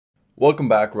Welcome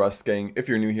back, Rust gang. If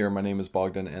you're new here, my name is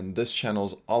Bogdan and this channel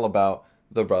is all about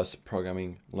the Rust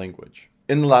programming language.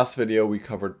 In the last video, we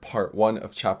covered part 1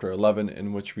 of chapter 11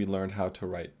 in which we learned how to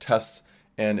write tests.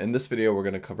 And in this video, we're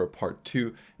going to cover part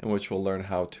 2 in which we'll learn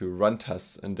how to run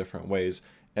tests in different ways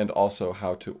and also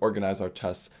how to organize our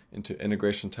tests into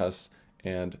integration tests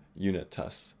and unit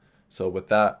tests. So with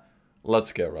that,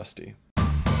 let's get rusty.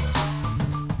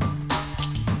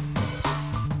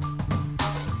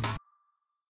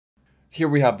 Here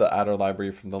we have the adder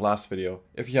library from the last video.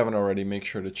 If you haven't already, make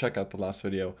sure to check out the last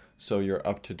video so you're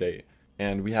up to date.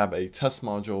 And we have a test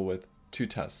module with 2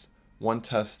 tests. One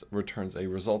test returns a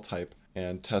result type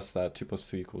and tests that 2 plus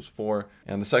 2 equals 4.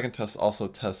 And the second test also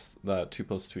tests that 2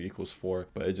 plus 2 equals 4,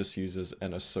 but it just uses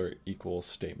an assert equals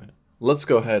statement. Let's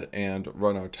go ahead and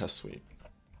run our test suite.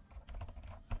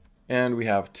 And we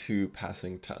have 2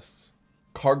 passing tests.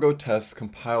 Cargo test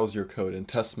compiles your code in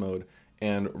test mode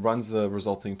and runs the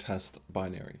resulting test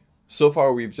binary. So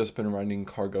far we've just been running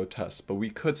cargo tests, but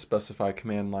we could specify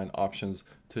command line options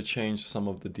to change some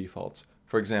of the defaults.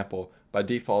 For example, by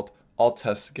default, all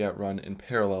tests get run in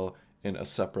parallel in a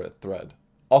separate thread.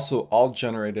 Also, all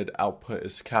generated output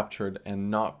is captured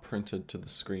and not printed to the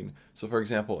screen. So for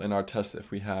example, in our test, if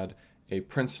we had a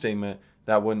print statement,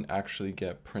 that wouldn't actually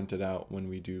get printed out when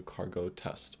we do cargo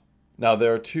test. Now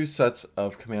there are 2 sets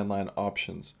of command line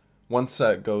options. One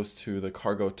set goes to the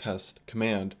cargo test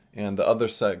command, and the other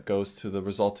set goes to the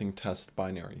resulting test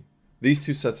binary. These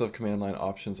 2 sets of command line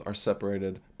options are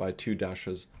separated by 2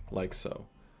 dashes like so.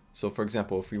 So for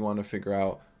example, if we want to figure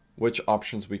out which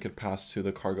options we could pass to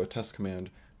the cargo test command,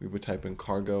 we would type in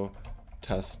cargo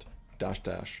test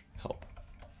 --help.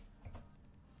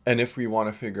 And if we want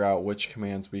to figure out which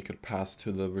commands we could pass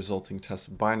to the resulting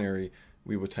test binary,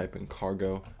 we would type in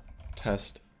cargo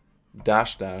test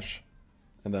 --,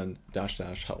 and then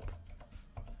 --help.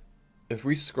 If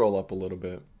we scroll up a little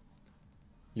bit,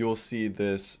 you will see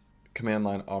this command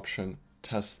line option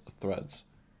test threads.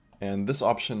 And this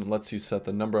option lets you set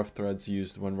the number of threads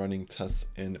used when running tests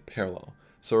in parallel.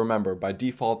 So remember, by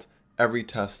default, every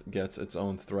test gets its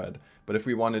own thread. But if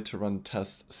we wanted to run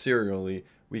tests serially,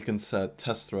 we can set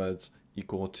test threads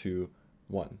equal to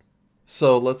 1.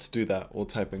 So let's do that. We'll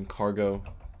type in cargo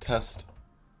test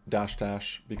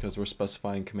 --, because we're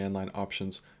specifying command line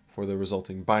options for the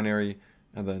resulting binary,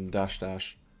 and then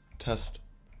 --test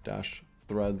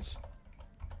 -threads,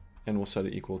 and we'll set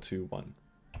it equal to 1.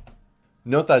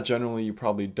 Note that generally you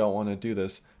probably don't want to do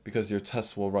this because your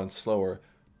tests will run slower,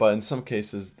 but in some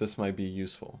cases this might be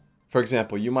useful. For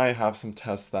example, you might have some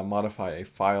tests that modify a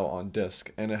file on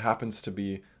disk and it happens to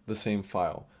be the same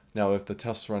file. Now if the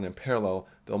tests run in parallel,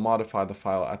 they'll modify the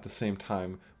file at the same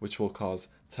time, which will cause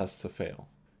tests to fail.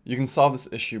 You can solve this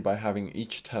issue by having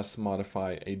each test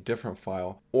modify a different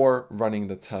file or running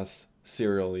the tests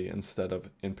serially instead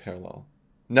of in parallel.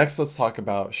 Next, let's talk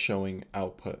about showing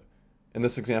output. In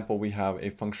this example, we have a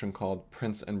function called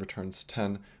prints and returns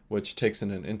 10, which takes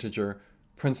in an integer,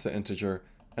 prints the integer,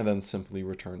 and then simply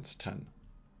returns 10.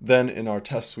 Then in our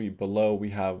test suite below,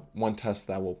 we have one test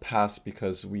that will pass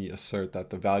because we assert that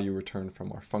the value returned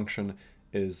from our function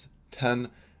is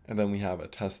 10. And then we have a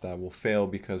test that will fail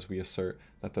because we assert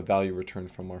that the value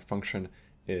returned from our function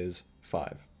is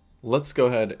 5. Let's go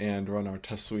ahead and run our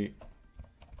test suite.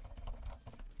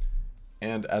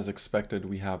 And as expected,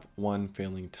 we have one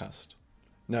failing test.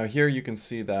 Now here you can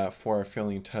see that for our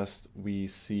failing test, we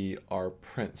see our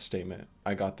print statement.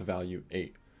 I got the value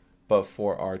 8. But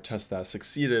for our test that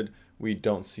succeeded, we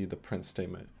don't see the print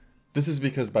statement. This is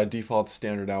because by default,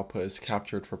 standard output is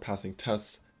captured for passing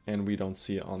tests and we don't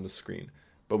see it on the screen.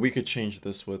 But we could change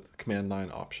this with command line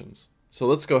options. So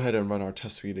let's go ahead and run our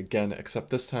test suite again, except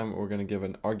this time we're going to give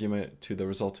an argument to the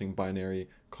resulting binary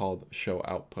called show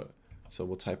output. So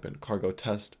we'll type in cargo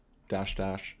test --,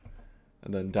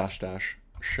 and then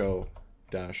 -- show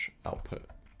 -output.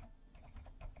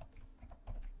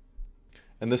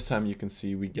 And this time you can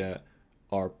see we get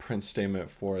our print statement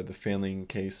for the failing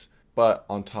case, but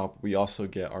on top we also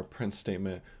get our print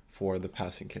statement for the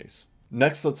passing case.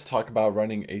 Next, let's talk about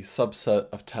running a subset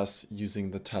of tests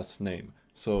using the test name.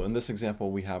 So in this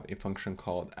example, we have a function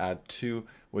called add2,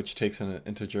 which takes in an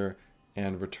integer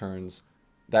and returns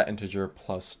that integer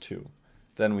plus 2.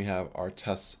 Then we have our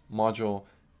tests module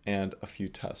and a few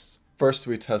tests. First,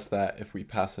 we test that if we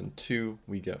pass in 2,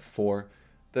 we get 4.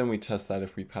 Then we test that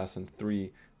if we pass in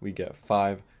 3, we get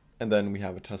 5. And then we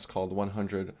have a test called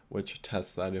 100, which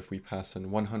tests that if we pass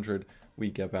in 100, we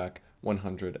get back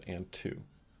 102.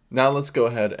 Now let's go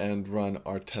ahead and run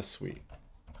our test suite.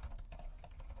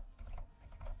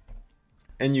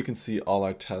 And you can see all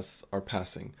our tests are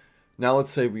passing. Now let's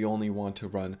say we only want to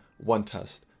run one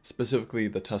test. specifically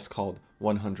the test called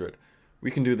 100.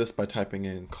 We can do this by typing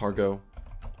in cargo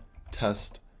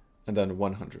test and then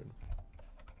 100.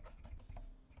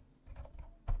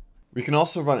 We can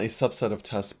also run a subset of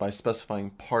tests by specifying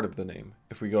part of the name.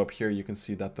 If we go up here, you can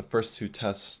see that the first two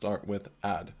tests start with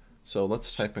add. So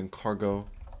let's type in cargo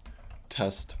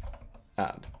test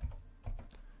add.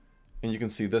 And you can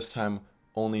see this time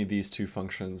only these two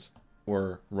functions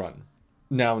were run.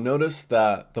 Now notice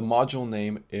that the module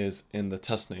name is in the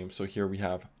test name. So here we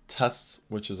have tests,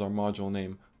 which is our module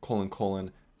name, :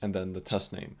 and then the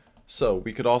test name. So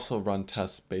we could also run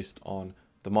tests based on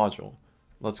the module.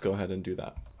 Let's go ahead and do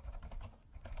that.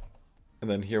 And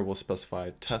then here we'll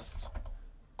specify tests :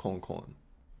 And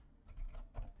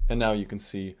now you can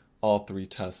see all three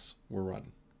tests were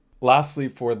run. Lastly,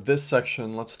 for this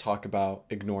section, let's talk about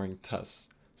ignoring tests.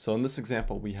 So in this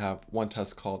example, we have one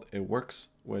test called it works,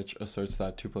 which asserts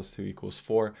that 2 + 2 =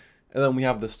 4. And then we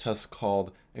have this test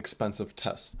called expensive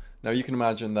test. Now you can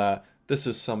imagine that this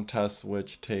is some test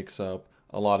which takes up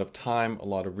a lot of time, a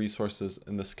lot of resources.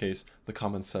 In this case, the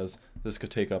comment says this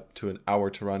could take up to an hour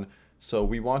to run. So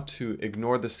we want to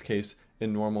ignore this case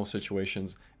in normal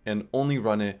situations and only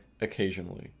run it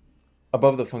occasionally.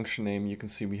 Above the function name, you can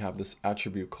see we have this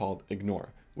attribute called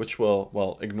ignore, which will,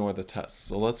 well, ignore the test.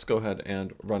 So let's go ahead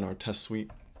and run our test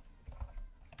suite.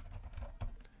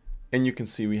 And you can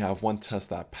see we have one test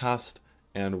that passed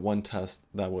and one test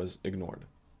that was ignored.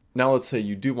 Now let's say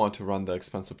you do want to run the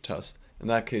expensive test. In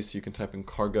that case, you can type in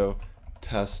cargo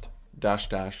test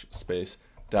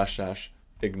 --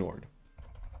 ignored.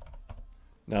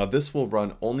 Now this will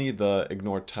run only the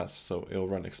ignored test, so it'll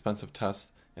run expensive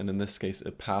test, and in this case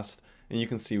it passed, and you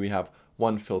can see we have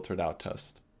one filtered out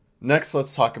test. Next,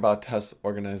 let's talk about test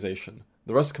organization.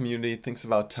 The Rust community thinks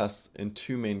about tests in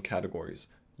two main categories: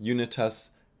 unit tests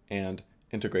and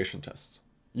integration tests.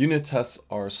 Unit tests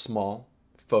are small,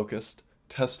 focused,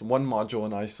 test one module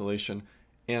in isolation,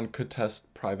 and could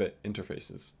test private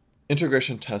interfaces.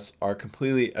 Integration tests are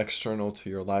completely external to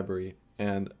your library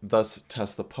and thus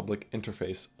test the public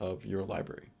interface of your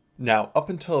library. Now, up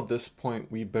until this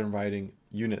point, we've been writing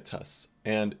unit tests,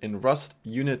 and in Rust,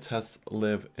 unit tests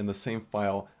live in the same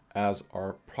file as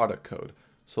our product code.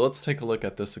 So let's take a look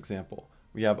at this example.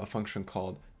 We have a function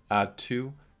called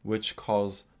add2, which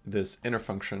calls this inner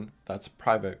function that's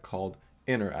private called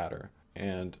innerAdder,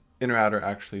 and innerAdder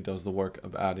actually does the work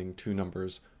of adding two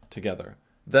numbers together.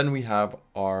 Then we have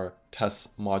our tests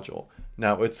module.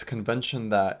 Now it's convention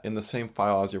that in the same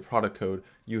file as your product code,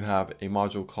 you have a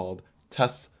module called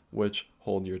tests, which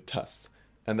hold your tests.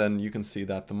 And then you can see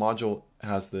that the module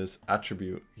has this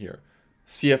attribute here.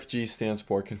 CFG stands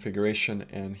for configuration,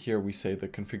 and here we say the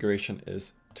configuration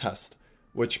is test,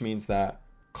 which means that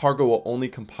Cargo will only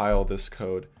compile this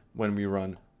code when we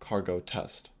run cargo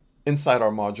test. Inside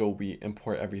our module, we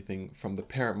import everything from the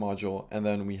parent module, and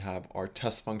then we have our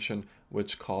test function,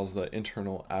 which calls the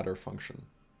internal adder function.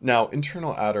 Now,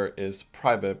 internal adder is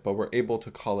private, but we're able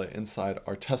to call it inside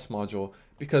our test module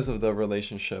because of the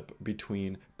relationship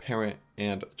between parent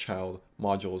and child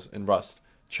modules in Rust.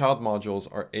 Child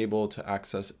modules are able to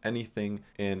access anything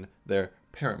in their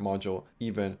parent module,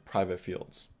 even private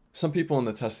fields. Some people in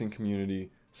the testing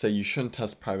community say you shouldn't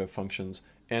test private functions,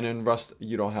 and in Rust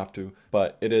you don't have to,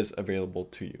 but it is available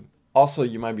to you. Also,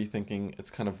 you might be thinking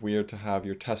it's kind of weird to have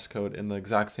your test code in the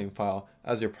exact same file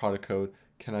as your product code.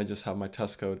 Can I just have my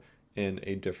test code in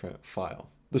a different file?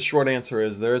 The short answer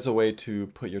is there is a way to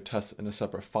put your tests in a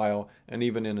separate file and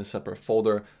even in a separate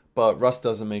folder, but Rust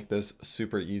doesn't make this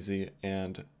super easy,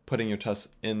 and putting your tests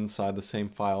inside the same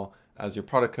file as your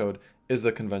product code is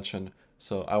the convention,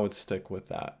 so I would stick with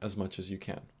that as much as you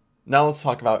can. Now let's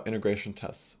talk about integration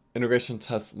tests. Integration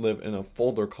tests live in a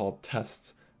folder called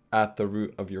tests at the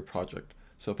root of your project.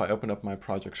 So if I open up my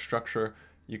project structure,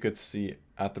 you could see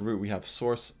at the root we have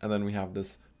source, and then we have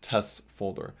this tests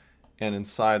folder. And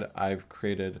inside I've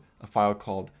created a file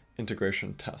called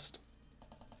integration test.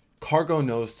 Cargo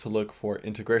knows to look for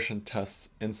integration tests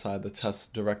inside the tests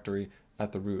directory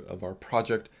at the root of our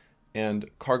project, and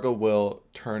Cargo will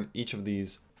turn each of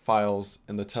these files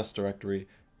in the test directory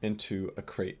into a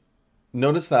crate.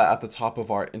 Notice that at the top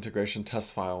of our integration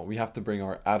test file, we have to bring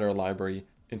our adder library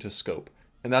into scope.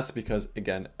 And that's because,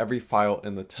 again, every file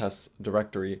in the tests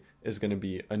directory is going to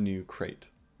be a new crate.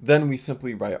 Then we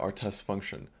simply write our test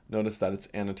function. Notice that it's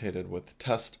annotated with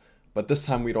test, but this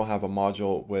time we don't have a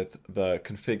module with the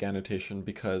config annotation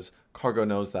because Cargo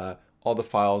knows that all the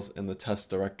files in the test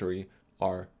directory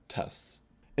are tests.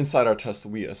 Inside our test,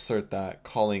 we assert that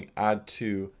calling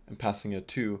add2 and passing a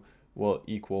 2 will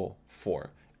equal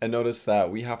 4. And notice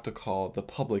that we have to call the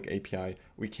public API.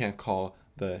 We can't call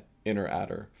the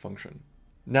innerAdder function.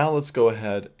 Now let's go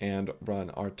ahead and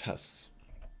run our tests.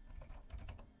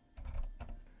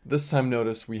 This time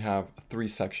notice we have 3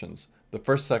 sections. The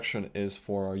first section is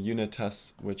for our unit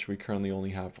tests, which we currently only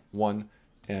have 1,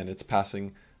 and it's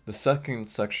passing. The second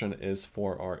section is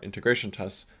for our integration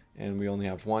tests, and we only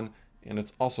have 1, and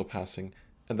it's also passing.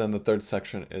 And then the third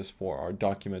section is for our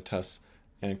document tests,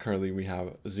 and currently we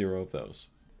have 0 of those.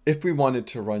 If we wanted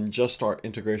to run just our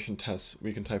integration tests,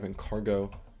 we can type in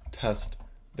cargo test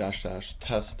 --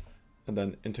 test and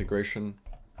then integration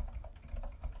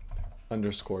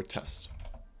 _ test.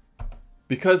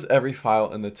 Because every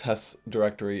file in the tests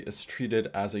directory is treated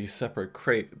as a separate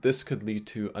crate, this could lead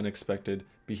to unexpected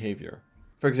behavior.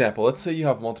 For example, let's say you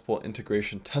have multiple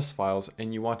integration test files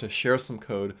and you want to share some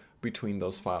code between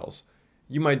those files.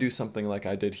 You might do something like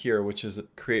I did here, which is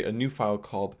create a new file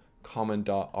called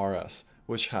common.rs,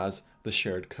 which has the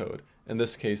shared code. In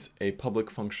this case, a public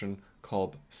function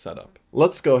called setup.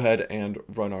 Let's go ahead and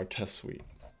run our test suite.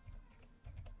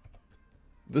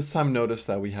 This time notice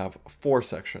that we have 4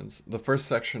 sections. The first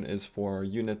section is for our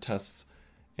unit tests,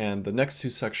 and the next 2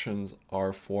 sections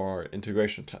are for our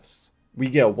integration tests. We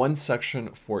get 1 section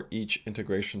for each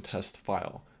integration test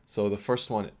file. So the first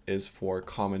one is for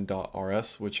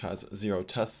common.rs, which has 0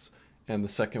 tests, and the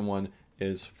second one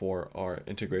is for our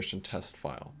integration test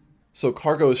file. So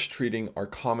Cargo is treating our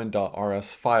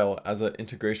common.rs file as an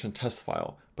integration test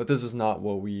file, but this is not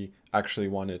what we actually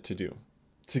want it to do.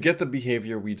 To get the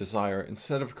behavior we desire,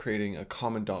 instead of creating a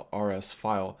common.rs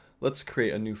file, let's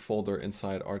create a new folder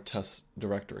inside our test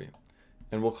directory,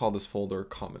 and we'll call this folder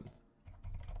common.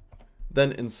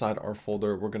 Then inside our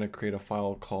folder, we're going to create a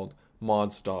file called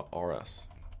mods.rs.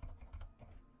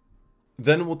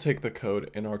 Then we'll take the code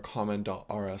in our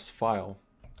common.rs file,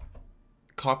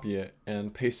 copy it,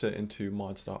 and paste it into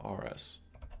mods.rs.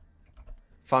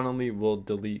 Finally, we'll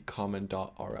delete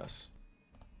common.rs.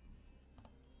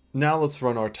 Now let's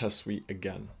run our test suite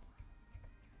again.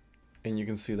 And you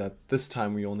can see that this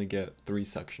time we only get 3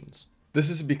 sections. This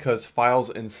is because files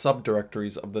in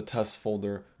subdirectories of the test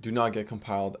folder do not get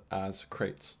compiled as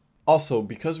crates. Also,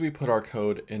 because we put our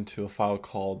code into a file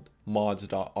called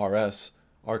mods.rs,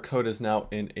 our code is now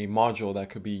in a module that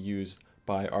could be used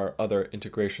by our other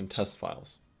integration test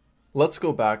files. Let's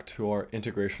go back to our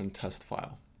integration test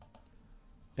file.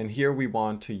 And here we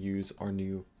want to use our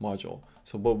new module.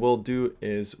 So what we'll do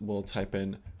is we'll type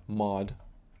in mod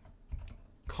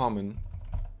common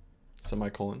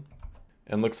semicolon.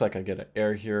 And looks like I get an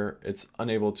error here. It's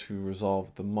unable to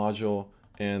resolve the module.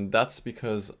 And that's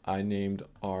because I named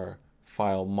our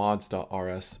file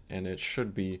mods.rs and it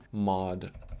should be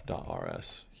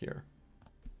mod.rs here.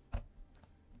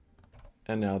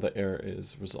 And now the error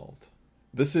is resolved.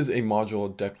 This is a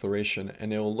module declaration,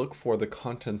 and it will look for the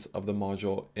contents of the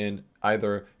module in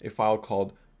either a file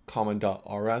called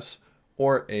common.rs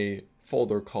or a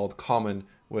folder called common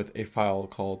with a file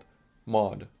called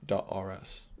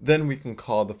mod.rs. Then we can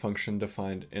call the function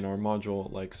defined in our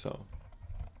module like so.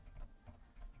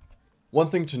 One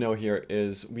thing to know here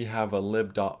is we have a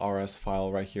lib.rs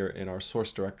file right here in our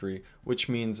source directory, which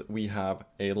means we have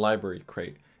a library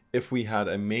crate. If we had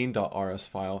a main.rs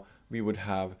file, we would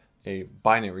have a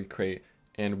binary crate,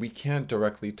 and we can't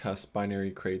directly test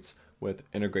binary crates with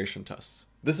integration tests.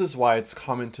 This is why it's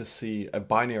common to see a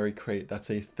binary crate that's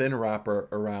a thin wrapper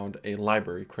around a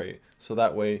library crate, so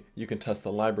that way you can test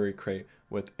the library crate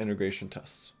with integration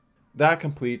tests. That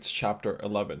completes chapter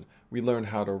 11. We learned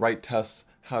how to write tests,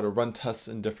 how to run tests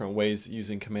in different ways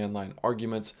using command line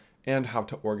arguments, and how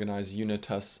to organize unit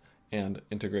tests and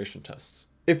integration tests.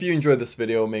 If you enjoyed this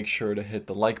video, make sure to hit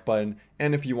the like button,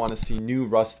 and if you want to see new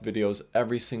Rust videos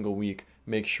every single week,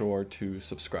 make sure to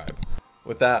subscribe.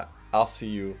 With that, I'll see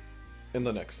you in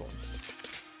the next one.